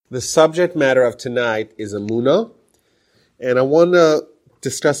The subject matter of tonight is Emunah, and I want to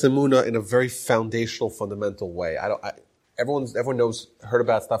discuss Emunah in a very foundational, fundamental way. Everyone knows, heard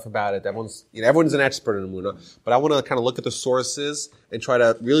about stuff about it. Everyone's an expert in Emunah, but I want to kind of look at the sources and try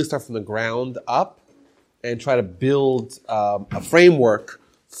to really start from the ground up and try to build a framework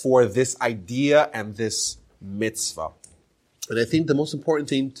for this idea and this mitzvah. And I think the most important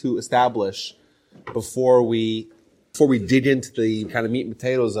thing to establish before we dig into the kind of meat and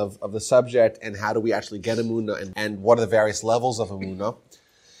potatoes of the subject and how do we actually get Emunah and what are the various levels of Emunah,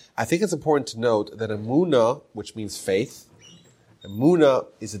 I think it's important to note that Emunah, which means faith, Emunah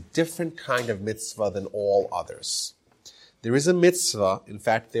is a different kind of mitzvah than all others. There is a mitzvah, in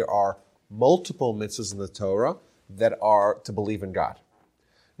fact, there are multiple mitzvahs in the Torah that are to believe in God.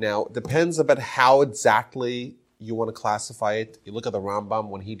 Now, it depends about how exactly you want to classify it. You look at the Rambam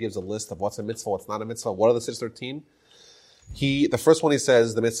when he gives a list of what's a mitzvah, what's not a mitzvah, what are the 613? The first one he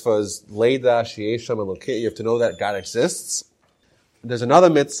says the mitzvah is Leida, Sheesham, and Lokeh. You have to know that God exists. There's another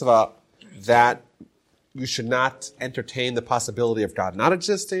mitzvah that you should not entertain the possibility of God not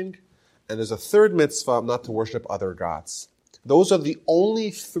existing. And there's a third mitzvah, not to worship other gods. Those are the only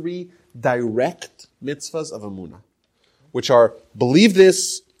three direct mitzvahs of Emunah, which are believe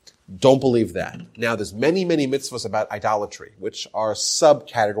this, don't believe that. Now, there's many, many mitzvahs about idolatry, which are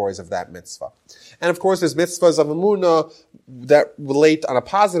subcategories of that mitzvah. And of course, there's mitzvahs of Emunah that relate on a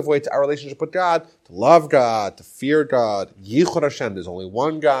positive way to our relationship with God, to love God, to fear God, Yichud Hashem, there's only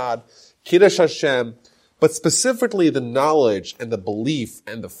one God, Kiddush Hashem, but specifically the knowledge and the belief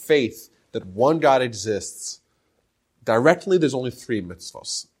and the faith that one God exists. Directly, there's only three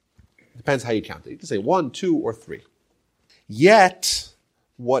mitzvahs. Depends how you count it. You can say 1, 2, or 3. Yet,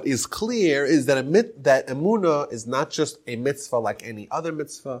 what is clear is that Emunah is not just a mitzvah like any other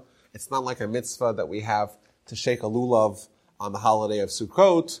mitzvah. It's not like a mitzvah that we have to shake a lulav on the holiday of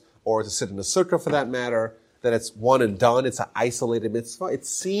Sukkot, or to sit in a sukkah for that matter, that it's one and done. It's an isolated mitzvah. It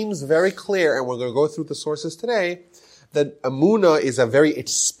seems very clear, and we're going to go through the sources today, that Emunah is a very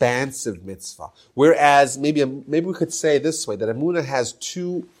expansive mitzvah. Whereas, maybe we could say this way, that Emunah has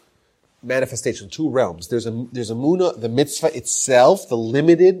two manifestations, two realms. There's Emunah, the mitzvah itself, the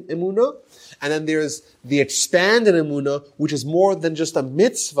limited Emunah, and then there's the expanded Emunah, which is more than just a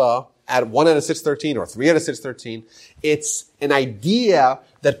mitzvah at 1 out of 613 or 3 out of 613. It's an idea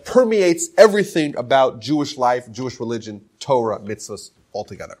that permeates everything about Jewish life, Jewish religion, Torah, mitzvahs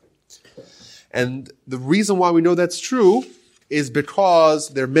altogether. And the reason why we know that's true is because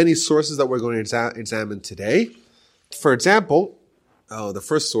there are many sources that we're going to examine today. For example, the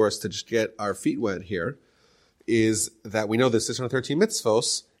first source to just get our feet wet here is that we know there's 613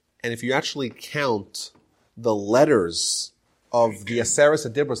 mitzvos, and if you actually count the letters of the Aseret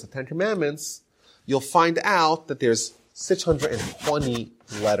HaDibros, the Ten Commandments, you'll find out that there's 620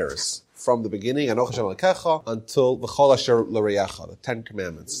 letters from the beginning, Anoch Hashem Elokecha, until V'chol Asher L'Reyecha, the Ten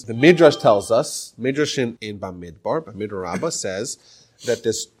Commandments. The Midrash tells us, Midrash in Bamidbar Rabbah says that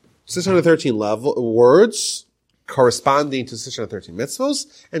there's 613 words corresponding to 613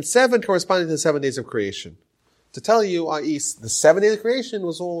 mitzvos, and 7 corresponding to the 7 days of creation. To tell you, i.e., the 7 days of creation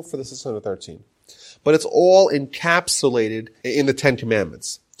was all for the 613. But it's all encapsulated in the 10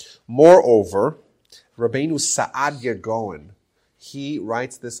 Commandments. Moreover, Rabbeinu Saadia Gaon, he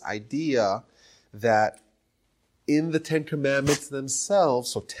writes this idea that in the 10 Commandments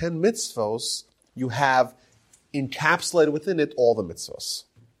themselves, so 10 mitzvos, you have encapsulated within it all the mitzvos.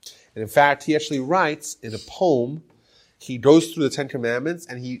 And in fact, he actually writes in a poem, he goes through the 10 Commandments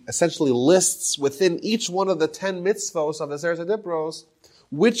and he essentially lists within each one of the 10 mitzvos of the Aseret HaDibros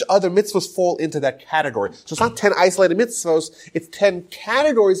which other mitzvos fall into that category. So it's not 10 isolated mitzvos, it's 10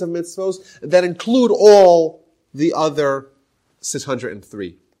 categories of mitzvos that include all the other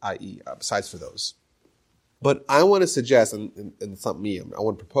 603, i.e., besides for those. But I want to suggest, and it's not me, I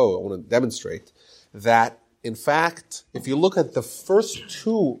want to propose, I want to demonstrate, that in fact, if you look at the first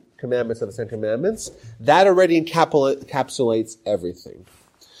 2 commandments of the 10 commandments, that already encapsulates everything.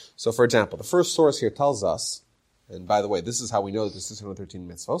 So for example, the first source here tells us, and by the way, this is how we know that there's 613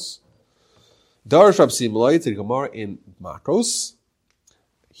 mitzvos. Darash Rab Simlai to the Gemara in Makos,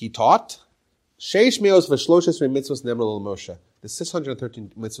 he taught, Sheish meos v'shloshes mitzvos nemar Moshe. The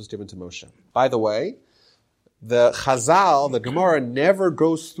 613 mitzvos given to Moshe. By the way, the Chazal, the Gemara, never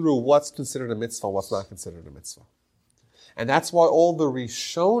goes through what's considered a mitzvah, what's not considered a mitzvah. And that's why all the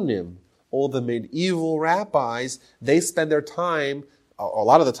Rishonim, all the medieval rabbis, they spend their time a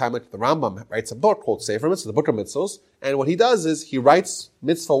lot of the time, like the Rambam writes a book called Sefer Mitzvahs, the Book of Mitzvahs, and what he does is he writes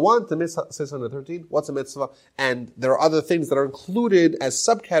mitzvah 1 to mitzvah 613, what's a mitzvah, and there are other things that are included as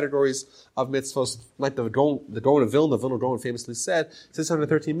subcategories of mitzvahs, like the Gaon of Vilna Gaon famously said,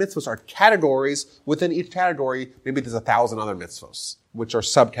 613 mitzvahs are categories. Within each category, maybe there's 1,000 other mitzvahs, which are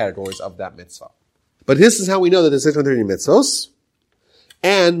subcategories of that mitzvah. But this is how we know that there's 613 mitzvahs,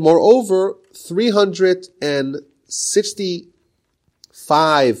 and moreover,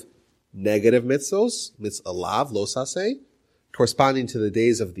 365 negative mitzvos, mitzvah lav, lo saseh, corresponding to the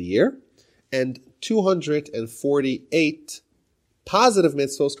days of the year, and 248 positive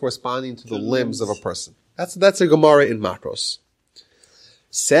mitzvos corresponding to the limbs of a person. That's a Gemara in Makros.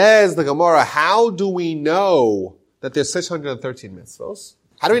 Says the Gemara, how do we know that there's 613 mitzvos?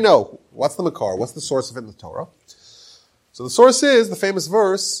 How do we know? What's the makar? What's the source of it in the Torah? So the source is the famous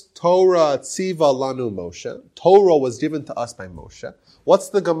verse, Torah tziva lanu Moshe. Torah was given to us by Moshe. What's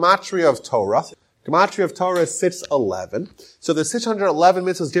the gematria of Torah? Gematria of Torah is 611. So there's 611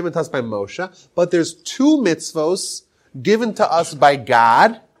 mitzvahs given to us by Moshe, but there's 2 mitzvahs given to us by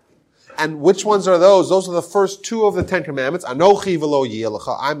God. And which ones are those? Those are the first 2 of the 10 commandments. Anochi v'lo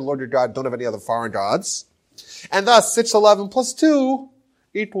yelecha. I'm the Lord your God, don't have any other foreign gods. And thus, 611 plus 2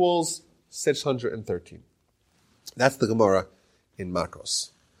 equals 613. That's the Gemara in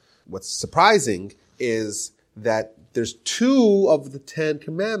Makos. What's surprising is that there's 2 of the 10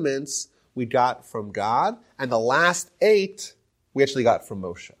 commandments we got from God, and the last 8 we actually got from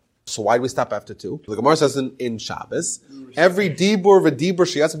Moshe. So why do we stop after 2? The Gemara says in Shabbos, every dibur v'dibur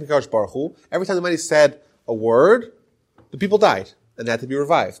sheyatzim pikadosh baruch hu, every time the Almighty said a word, the people died, and they had to be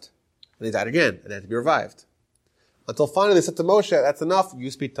revived. And they died again, and they had to be revived. Until finally they said to Moshe, that's enough,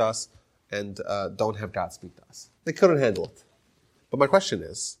 you speak to us, and don't have God speak to us. They couldn't handle it. But my question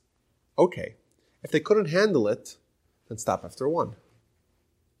is, okay, if they couldn't handle it, then stop after 1.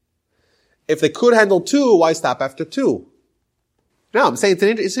 If they could handle 2, why stop after 2? No, I'm saying it's an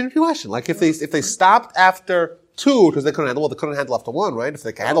interesting question. Like if they stopped after 2 because they couldn't handle after 1, right? If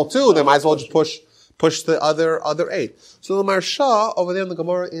they can handle 2, they might as well just push the other 8. So the Marsha over there in the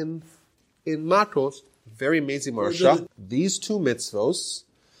Gemara in Makros, very amazing Marsha. These 2 mitzvos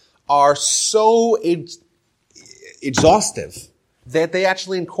are so exhaustive that they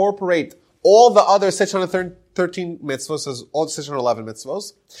actually incorporate all the other 613 mitzvos as all 611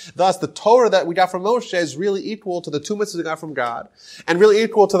 mitzvos. Thus, the Torah that we got from Moshe is really equal to the 2 mitzvos we got from God, and really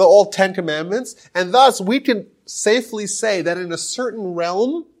equal to the all 10 commandments. And thus, we can safely say that in a certain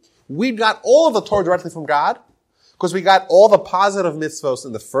realm, we got all of the Torah directly from God, because we got all the positive mitzvos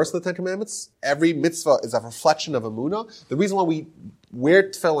in the first of the 10 commandments. Every mitzvah is a reflection of Emunah. The reason why we wear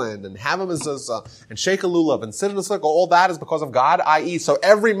tefillin and have a mezuzah and shake a lulav and sit in a circle, all that is because of God, i.e. so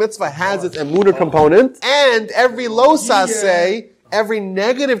every mitzvah has its Emunah component, and every lo saseh, every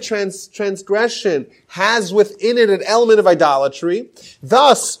negative transgression has within it an element of idolatry.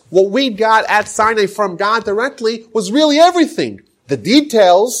 Thus, what we got at Sinai from God directly was really everything. The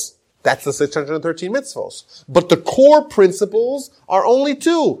details, that's the 613 mitzvos. But the core principles are only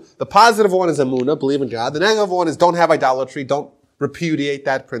 2. The positive one is Emunah, believe in God. The negative one is don't have idolatry, don't repudiate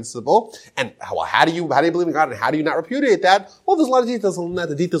that principle. And how do you believe in God and how do you not repudiate that? Well, there's a lot of details on that.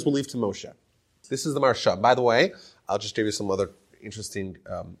 The details we'll leave to Moshe. This is the Marsha. By the way, I'll just give you some other interesting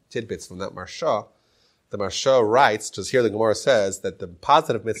tidbits from that Marsha. The Marsha writes, just here the Gemara says, that the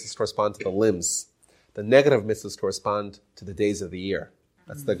positive mitzvahs correspond to the limbs. The negative mitzvahs correspond to the days of the year.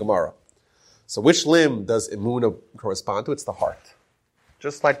 That's the Gemara. So which limb does Emunah correspond to? It's the heart.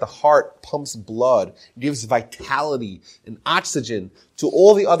 Just like the heart pumps blood, gives vitality and oxygen to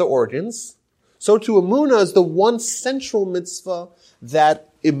all the other organs, so too Emunah is the one central mitzvah that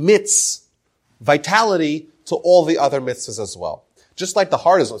emits vitality to all the other mitzvahs as well. Just like the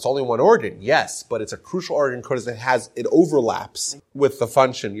heart it's only one organ, yes, but it's a crucial organ because it overlaps with the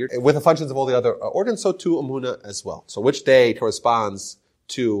functions of all the other organs, so too Emunah as well. So which day corresponds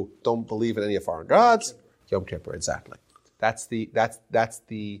to don't believe in any of foreign gods? Yom Kippur, exactly. That's the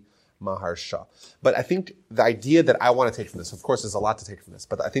Maharsha. But I think the idea that I want to take from this, of course, there's a lot to take from this,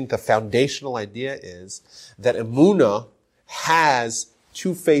 but I think the foundational idea is that Emunah has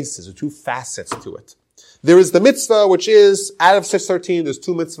 2 faces or 2 facets to it. There is the mitzvah, which is, out of 613, there's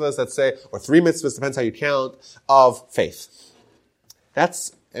 2 mitzvahs that say, or 3 mitzvahs, depends how you count, of faith.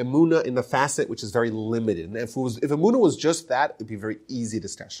 That's Emunah in the facet which is very limited. And if Emunah was just that, it'd be a very easy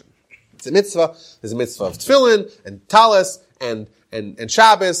discussion. It's a mitzvah. There's a mitzvah of tefillin and talis and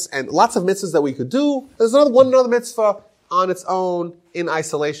Shabbos and lots of mitzvahs that we could do. There's another mitzvah on its own in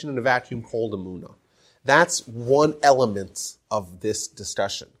isolation in a vacuum called Emunah. That's one element of this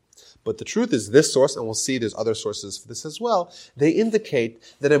discussion. But the truth is this source, and we'll see there's other sources for this as well, they indicate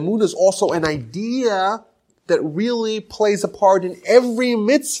that emunah is also an idea that really plays a part in every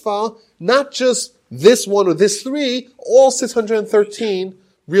mitzvah, not just this one or this three. All 613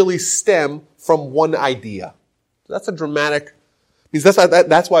 really stem from one idea. So that's a dramatic, because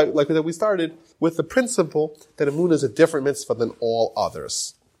that's why, like we started with the principle that emunah is a different mitzvah than all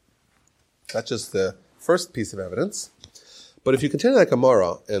others. That's just the first piece of evidence. But if you continue that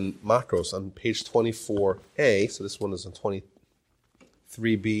Gemara in Makros on page 24a, so this one is on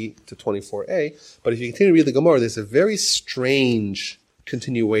 23b to 24a, but if you continue to read the Gemara, there's a very strange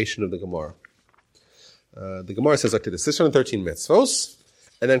continuation of the Gemara. The Gemara says like this: 613 mitzvos,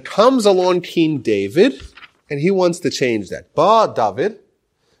 and then comes along King David, and he wants to change that. Ba David,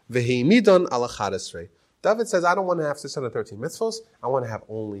 vehi midon ala chadesrei. David says, I don't want to have 613 mitzvos, I want to have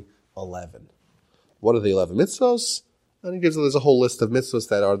only 11. What are the 11 mitzvos? And he gives there's a whole list of mitzvahs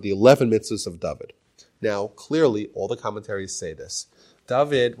that are the 11 mitzvahs of David. Now, clearly, all the commentaries say this.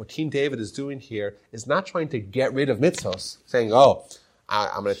 David, what King David is doing here is not trying to get rid of mitzvahs, saying,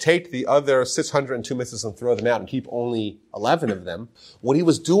 I'm going to take the other 602 mitzvahs and throw them out and keep only 11 of them. What he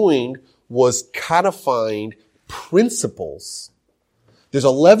was doing was codifying principles. There's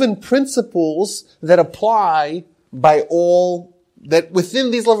 11 principles that apply by all that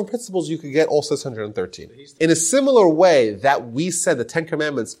within these 11 principles you could get all 613. In a similar way that we said the 10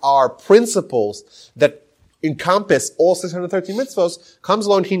 Commandments are principles that encompass all 613 mitzvahs, comes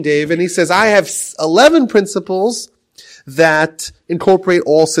along King David and he says, I have 11 principles that incorporate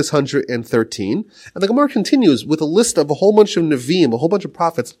all 613. And the Gemara continues with a list of a whole bunch of Nevi'im, a whole bunch of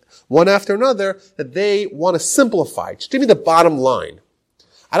prophets, one after another, that they want to simplify. Just give me the bottom line.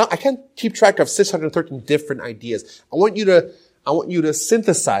 I can't keep track of 613 different ideas. I want you to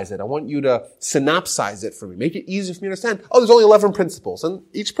synthesize it. I want you to synopsize it for me. Make it easy for me to understand. There's only 11 principles. And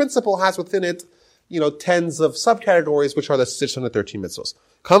each principle has within it, tens of subcategories, which are the 613 mitzvahs.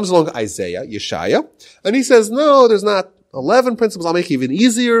 Comes along Isaiah, Yeshaya, and he says, no, there's not 11 principles. I'll make it even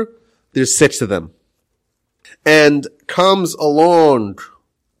easier. There's 6 of them. And comes along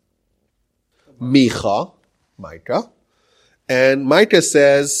Micah, and Micah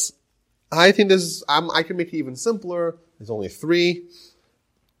says, I think I can make it even simpler. There's only 3.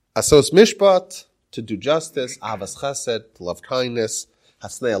 Asos mishpat, to do justice. Avas chesed, to love kindness.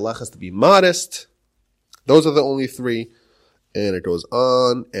 Hasnei alechas, to be modest. Those are the only 3. And it goes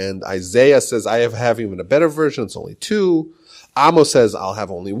on. And Isaiah says, I have even a better version. It's only 2. Amos says, I'll have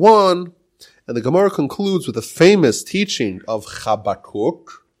only 1. And the Gemara concludes with the famous teaching of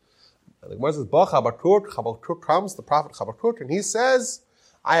Habakkuk. And the Gemara says, Habakkuk comes, the prophet Habakkuk, and he says,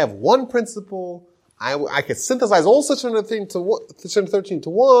 I have one principle. I could synthesize all 613 to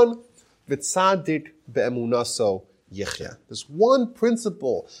one. V'tzadik be'emunaso yichya. There's one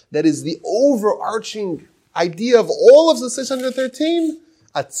principle that is the overarching idea of all of the 613.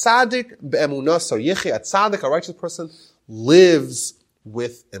 A tzadik be'emunaso yichya. A tzadik, a righteous person, lives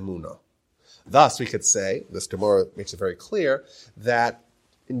with emunah. Thus, we could say, this Gemara makes it very clear, that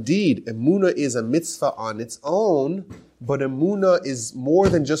indeed, emunah is a mitzvah on its own, but emunah is more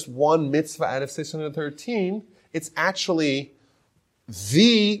than just one mitzvah out of 613. It's actually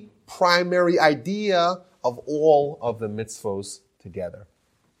the primary idea of all of the mitzvos together.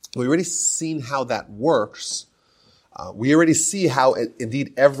 We've already seen how that works. We already see how,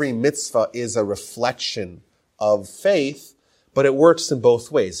 indeed, every mitzvah is a reflection of faith, but it works in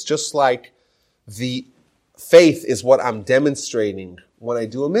both ways. Just like the faith is what I'm demonstrating when I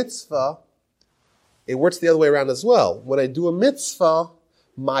do a mitzvah, it works the other way around as well. When I do a mitzvah,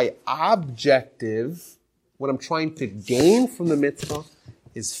 my objective, what I'm trying to gain from the mitzvah,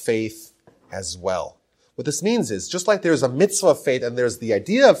 is faith as well. What this means is, just like there's a mitzvah of faith and there's the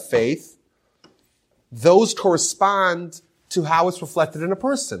idea of faith, those correspond to how it's reflected in a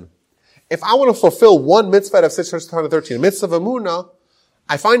person. If I want to fulfill one mitzvah out of 613, a mitzvah of emunah,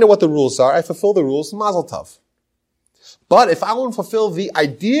 I find out what the rules are, I fulfill the rules, mazel tov. But if I want to fulfill the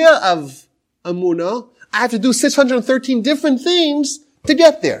idea of emunah, I have to do 613 different things to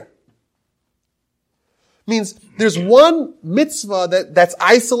get there. Means there's one mitzvah that's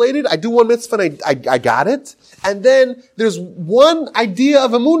isolated. I do one mitzvah and I got it. And then there's one idea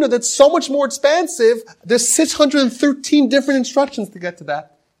of emunah that's so much more expansive. There's 613 different instructions to get to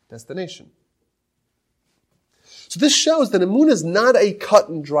that destination. So this shows that emunah is not a cut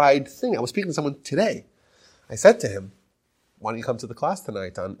and dried thing. I was speaking to someone today. I said to him, why don't you come to the class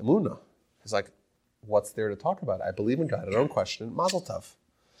tonight on emunah? He's like, what's there to talk about? I believe in God. I don't question. Mazel tov.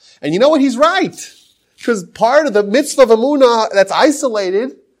 And you know what? He's right. Because part of the mitzvah of emunah that's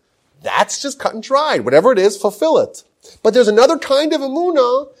isolated, that's just cut and dried. Whatever it is, fulfill it. But there's another kind of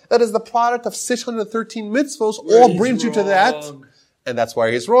emunah that is the product of 613 mitzvos, all brings you to that. And that's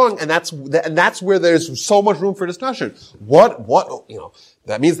why he's wrong. And that's where there's so much room for discussion.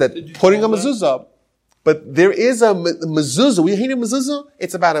 That means that putting a mezuzah, but there is a mezuzah. We hate a mezuzah,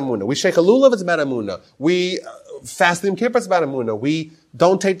 it's about emunah. We shake a lulav, it's about emunah. We fast the Yom Kippur, it's about emunah. We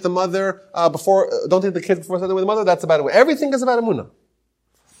don't take the don't take the kids before Sunday with the mother, that's about emunah. Everything is about emunah.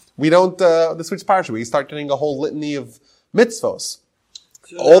 We don't, this week's parsha, we start getting a whole litany of mitzvos.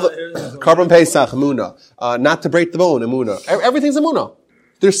 All the, Karban Pesach, emunah. Not to break the bone, emunah. Everything's emunah.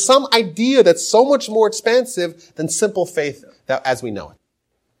 There's some idea that's so much more expansive than simple faith that, as we know it.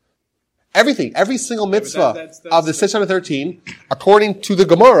 Everything, every single mitzvah of the 613, according to the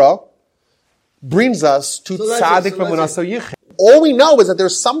Gemara, brings us to tzaddik b'emunah yichid. All we know is that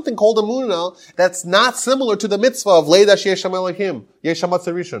there's something called emunah that's not similar to the mitzvah of Leida Sheyesham Elohim, Yesham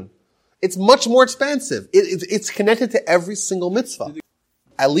Rishon. It's much more expansive. It's connected to every single mitzvah.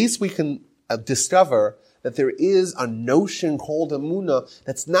 At least we can discover that there is a notion called emunah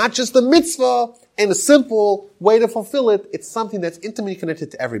that's not just the mitzvah and a simple way to fulfill it. It's something that's intimately connected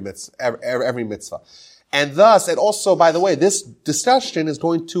to every mitzvah. And thus, and also, by the way, this discussion is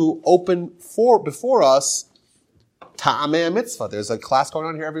going to open before us Ta'amei mitzvah. There's a class going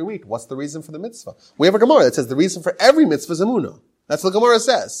on here every week. What's the reason for the mitzvah? We have a Gemara that says the reason for every mitzvah is emunah. That's what the Gemara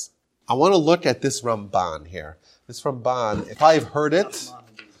says. I want to look at this Ramban here. This Ramban, if I've heard it,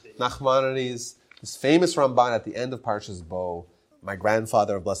 Nachmanides, this famous Ramban at the end of Parshas Bo, my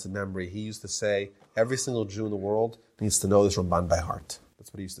grandfather of blessed memory, he used to say, every single Jew in the world needs to know this Ramban by heart.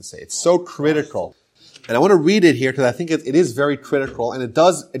 That's what he used to say. It's so critical. And I want to read it here because I think it is very critical and it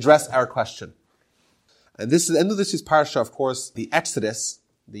does address our question. And this is the end of this week's parsha, of course, the Exodus,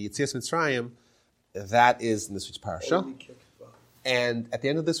 the Yetzias Mitzrayim, that is in this week's parsha. And at the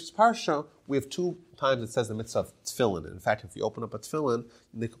end of this week's parsha, we have 2 times it says the mitzvah of tefillin. In fact, if you open up a tefillin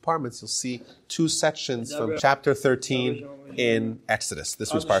in the compartments, you'll see 2 sections from chapter 13 in Exodus,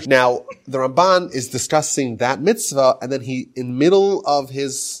 this week's parsha. Now, the Ramban is discussing that mitzvah, and then he, in middle of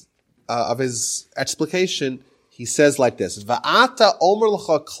his explication, he says like this: Va'ata omer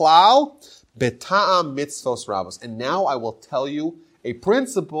l'cha klal beta'am mitzvos rabos. And now I will tell you a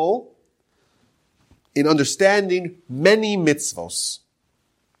principle in understanding many mitzvos.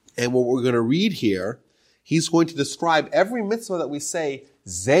 And what we're going to read here, he's going to describe every mitzvah that we say,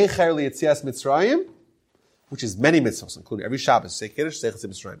 Zecher li'yetzias Mitzrayim, which is many mitzvahs, including every Shabbos, say Kiddush, Zecher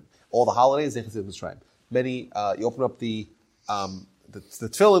Mitzrayim. All the holidays, Zecher Mitzrayim. Many, you open up the tefillin,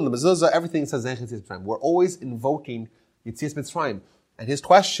 the mezuzah, everything says Zecher Mitzrayim. We're always invoking Yetzias Mitzrayim. And his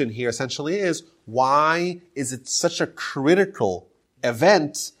question here essentially is, why is it such a critical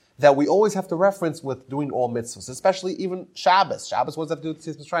event that we always have to reference with doing all mitzvahs, especially even Shabbos. Shabbos, what does that have to do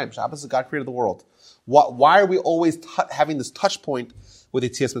with Yetzias Mitzrayim? Shabbos is God created the world. Why are we always having this touch point with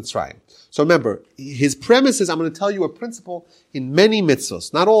Yetzias Mitzrayim? So remember, his premise is, I'm going to tell you a principle in many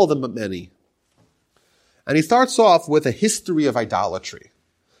mitzvahs, not all of them, but many. And he starts off with a history of idolatry.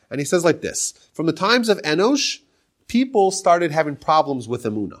 And he says like this: from the times of Enosh, people started having problems with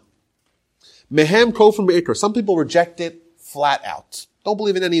emunah. Mehem kofrim be'ikr. Some people reject it flat out. Don't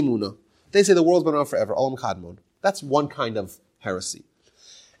believe in any emunah. They say the world's been around forever. Olam kadmon. That's one kind of heresy.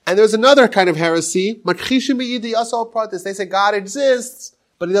 And there's another kind of heresy. Makchishim b'yidi asal pratis. They say God exists,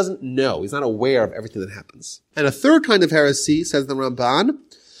 but he doesn't know. He's not aware of everything that happens. And a third kind of heresy, says the Ramban,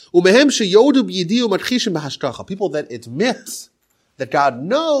 umehem sheyodu b'yidi u'makchishim b'hashkacha. People that admit that God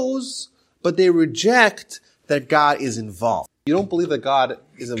knows, but they reject that God is involved. You don't believe that God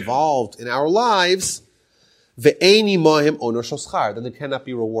is involved in our lives, ve'eni mohem onor shoschar, then there cannot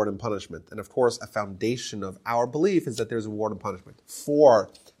be reward and punishment. And of course, a foundation of our belief is that there's reward and punishment. 4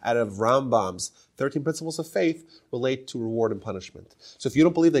 out of Rambam's 13 principles of faith relate to reward and punishment. So if you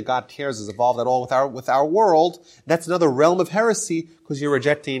don't believe that God cares, is involved at all with our world, that's another realm of heresy because you're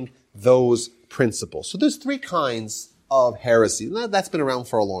rejecting those principles. So there's 3 kinds of heresy. That's been around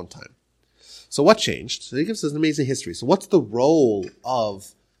for a long time. So what changed? So he gives us an amazing history. So what's the role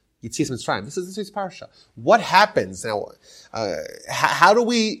of Yetzias Mitzrayim? This is this week's parsha. What happens now? How do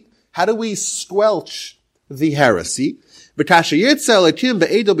we squelch the heresy? When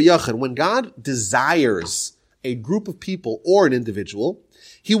God desires a group of people or an individual,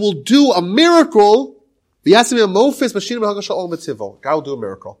 He will do a miracle. God will do a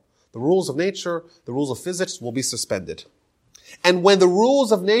miracle. The rules of nature, the rules of physics will be suspended. And when the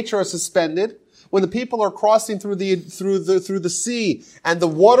rules of nature are suspended, when the people are crossing through the sea and the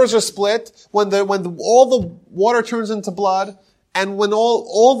waters are split, when all the water turns into blood, and when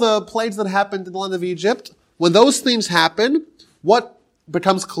all the plagues that happened in the land of Egypt, when those things happen, what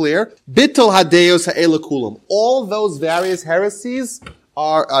becomes clear. Bittul hadeos ha'ela kulam. All those various heresies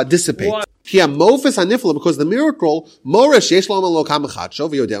are dissipate. Because the miracle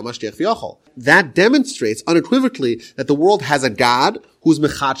that demonstrates unequivocally that the world has a God who's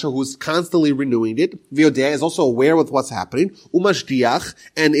mechacha, who's constantly renewing it. Is also aware of what's happening. Umashdiach,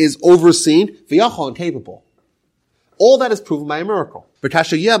 and is overseen. And capable. All that is proven by a miracle.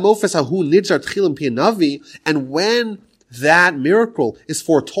 And when that miracle is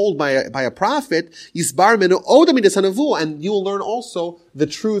foretold by a prophet, and you'll learn also the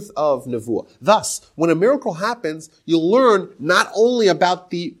truth of nevuah. Thus, when a miracle happens, you'll learn not only about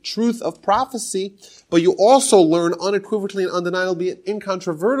the truth of prophecy, but you also learn unequivocally and undeniably,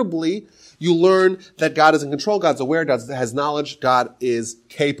 incontrovertibly, you learn that God is in control, God's aware, God has knowledge, God is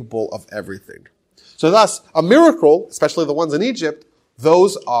capable of everything. So thus, a miracle, especially the ones in Egypt,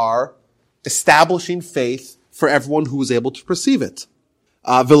 those are establishing faith for everyone who is able to perceive it.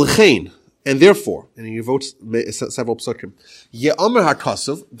 V'lechein, and therefore, and he devotes several psukim. Ye'omer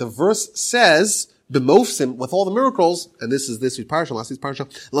HaKasuv, the verse says, b'mofsim, with all the miracles, and this is this week's parsha, last week's parsha,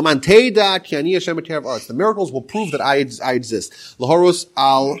 Laman teida ki ani Hashem b'terev aretz. The miracles will prove that I exist. L'horos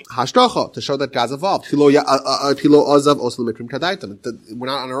al hashtacha, to show that God's involved. Tilo ozav osel mikrim kadaitam. We're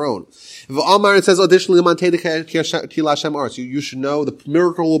not on our own. V'amar, it says additionally, Laman teida ki Hashem aretz. You should know the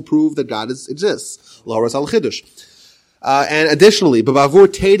miracle will prove that God exists. L'horos al chidush. And additionally, all these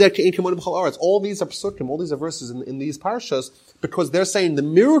are psukim, all these are verses in these parshas, because they're saying the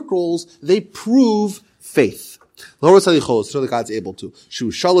miracles, they prove faith. So that God's able to.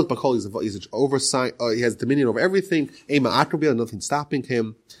 He's oversight, he has dominion over everything, nothing stopping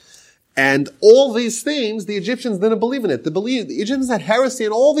him. And all these things, the Egyptians didn't believe in it. The Egyptians had heresy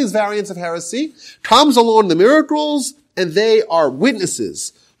and all these variants of heresy. Comes along the miracles, and they are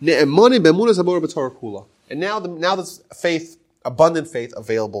witnesses. And now there's faith, abundant faith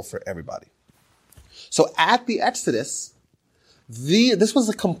available for everybody. So at the Exodus, this was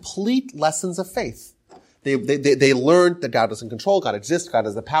the complete lessons of faith. They learned that God is in control, God exists, God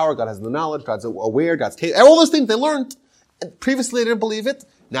has the power, God has the knowledge, God's aware, God's all those things they learned. And previously they didn't believe it,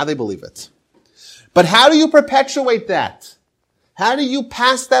 now they believe it. But how do you perpetuate that? How do you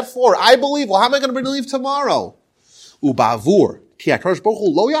pass that forward? I believe, well, how am I going to believe tomorrow? Ubavur. What's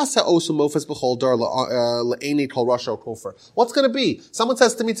going to be? Someone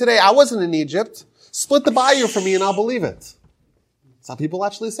says to me today, I wasn't in Egypt. Split the bayou for me and I'll believe it. Some people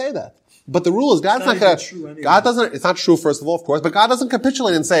actually say that. But the rule is God's not going to, anyway. God doesn't, it's not true first of all, of course, but God doesn't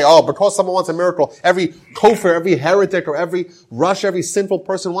capitulate and say, oh, because someone wants a miracle, every kofar, every heretic, or every rush, every sinful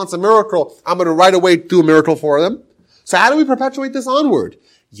person wants a miracle, I'm going to right away do a miracle for them. So how do we perpetuate this onward?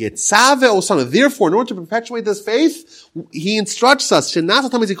 Therefore, in order to perpetuate this faith, he instructs us, we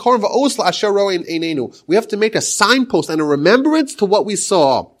have to make a signpost and a remembrance to what we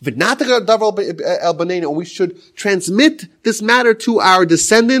saw. And we should transmit this matter to our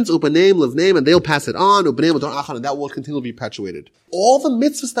descendants, and they'll pass it on, and that will continue to be perpetuated. All the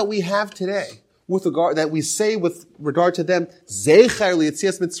mitzvahs that we have today, that we say with regard to them,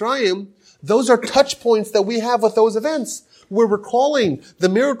 those are touch points that we have with those events. We're recalling the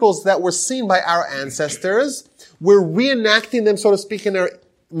miracles that were seen by our ancestors. We're reenacting them, so to speak, in our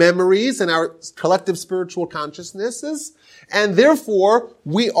memories and our collective spiritual consciousnesses. And therefore,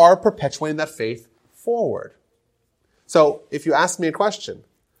 we are perpetuating that faith forward. So, if you ask me a question,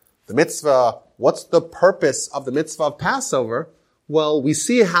 the mitzvah, what's the purpose of the mitzvah of Passover? Well, we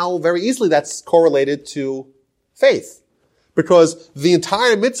see how very easily that's correlated to faith. Because the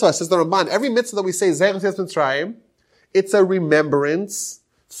entire mitzvah, says the Ramban, every mitzvah that we say, Zeh Yetzias Mitzrayim, it's a remembrance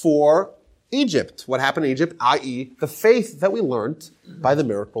for Egypt. What happened in Egypt, i.e., the faith that we learned by the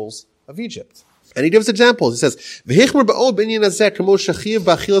miracles of Egypt. And he gives examples. He says, if you eat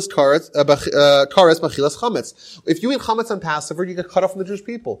chametz on Passover, you get cut off from the Jewish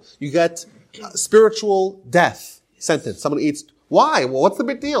people. You get spiritual death sentence. Someone eats. Why? Well, what's the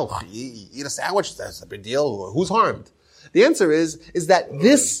big deal? You eat a sandwich, that's a big deal. Who's harmed? The answer is that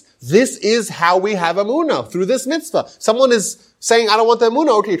this is how we have emunah, through this mitzvah. Someone is saying, I don't want the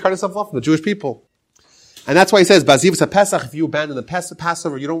emunah, okay, you cut yourself off from the Jewish people. And that's why he says, Bazivus Pesach, if you abandon the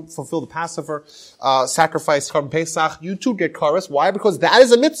Passover, you don't fulfill the Passover sacrifice, Korban Pesach, you too get kares. Why? Because that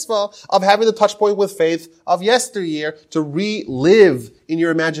is a mitzvah of having the touch point with faith of yesteryear, to relive in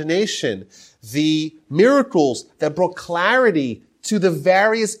your imagination the miracles that brought clarity to the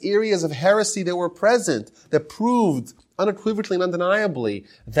various areas of heresy that were present, that proved unequivocally and undeniably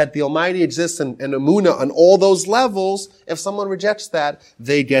that the Almighty exists and emunah on all those levels. If someone rejects that,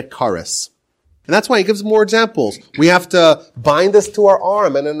 they get kares. And that's why he gives more examples. We have to bind this to our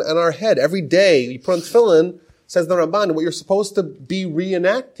arm and our head. Every day, you put on tefillin, says the Ramban, what you're supposed to be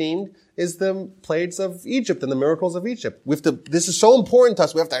reenacting is the plagues of Egypt and the miracles of Egypt. This is so important to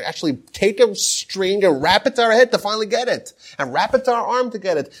us. We have to actually take a string and wrap it to our head to finally get it, and wrap it to our arm to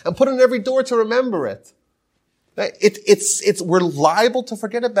get it, and put it on every door to remember it. We're liable to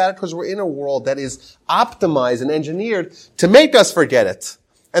forget about it because we're in a world that is optimized and engineered to make us forget it.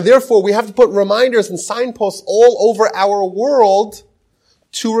 And therefore, we have to put reminders and signposts all over our world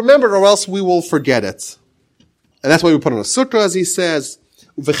to remember it, or else we will forget it. And that's why we put on a sutra, as he says.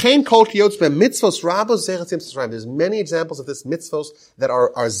 There's many examples of this mitzvos that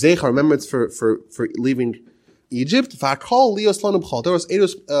are zeich, remembrance for leaving Egypt. All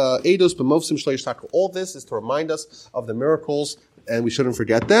this is to remind us of the miracles, and we shouldn't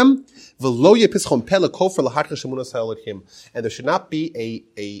forget them. And there should not be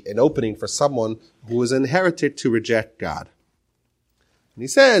an opening for someone who is inherited to reject God. And he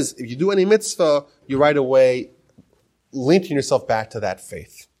says, if you do any mitzvah, you right away linking yourself back to that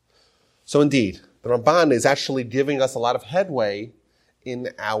faith. So indeed, the Ramban is actually giving us a lot of headway in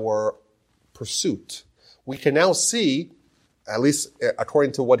our pursuit. We can now see, at least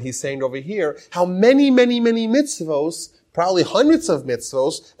according to what he's saying over here, how many mitzvos, probably hundreds of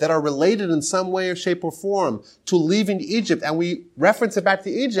mitzvos, that are related in some way or shape or form to leaving Egypt. And we reference it back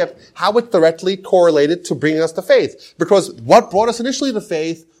to Egypt, how it's directly correlated to bringing us to faith. Because what brought us initially to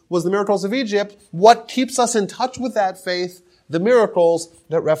faith was the miracles of Egypt. What keeps us in touch with that faith? The miracles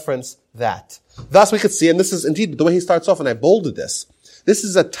that reference that. Thus we could see, and this is indeed the way he starts off, and I bolded this. This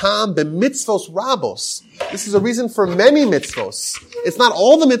is a tam b'mitzvos rabos. This is a reason for many mitzvos. It's not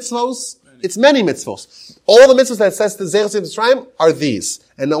all the mitzvos, it's many mitzvos. All the mitzvos that it says to Zeich Mitzrayim are these.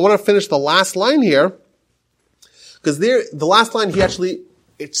 And I want to finish the last line here, because the last line he actually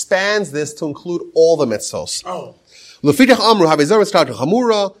expands this to include all the mitzvos. All the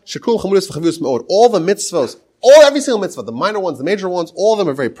mitzvos, every single mitzvah, the minor ones, the major ones, all of them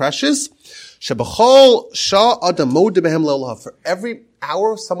are very precious. For every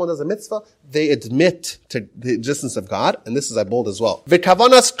hour someone does a mitzvah, they admit to the existence of God, and this is I bold as well. And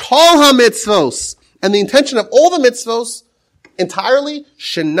the intention of all the mitzvos entirely,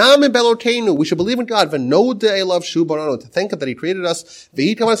 we should believe in God, to thank Him that He created us.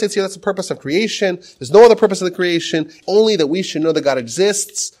 That's the purpose of creation. There's no other purpose of the creation, only that we should know that God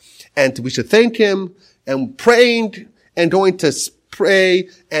exists, and we should thank Him, and praying, and going to pray,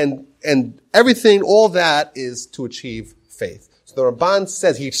 and everything, all that is to achieve faith. So the Ramban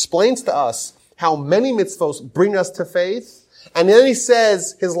says, he explains to us how many mitzvos bring us to faith, and then he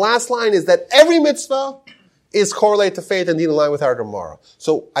says, his last line is that every mitzvah is correlated to faith and in line with our Gemara.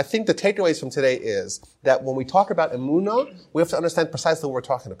 So I think the takeaways from today is that when we talk about emunah, we have to understand precisely what we're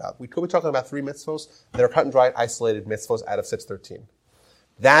talking about. We could be talking about 3 mitzvos that are cut and dried, isolated mitzvos out of 613.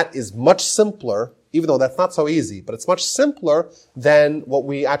 That is much simpler, even though that's not so easy, but it's much simpler than what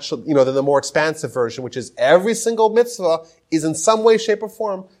we actually, than the more expansive version, which is every single mitzvah is in some way, shape, or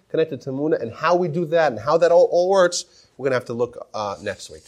form connected to emunah, and how we do that and how that all works, we're going to have to look next week.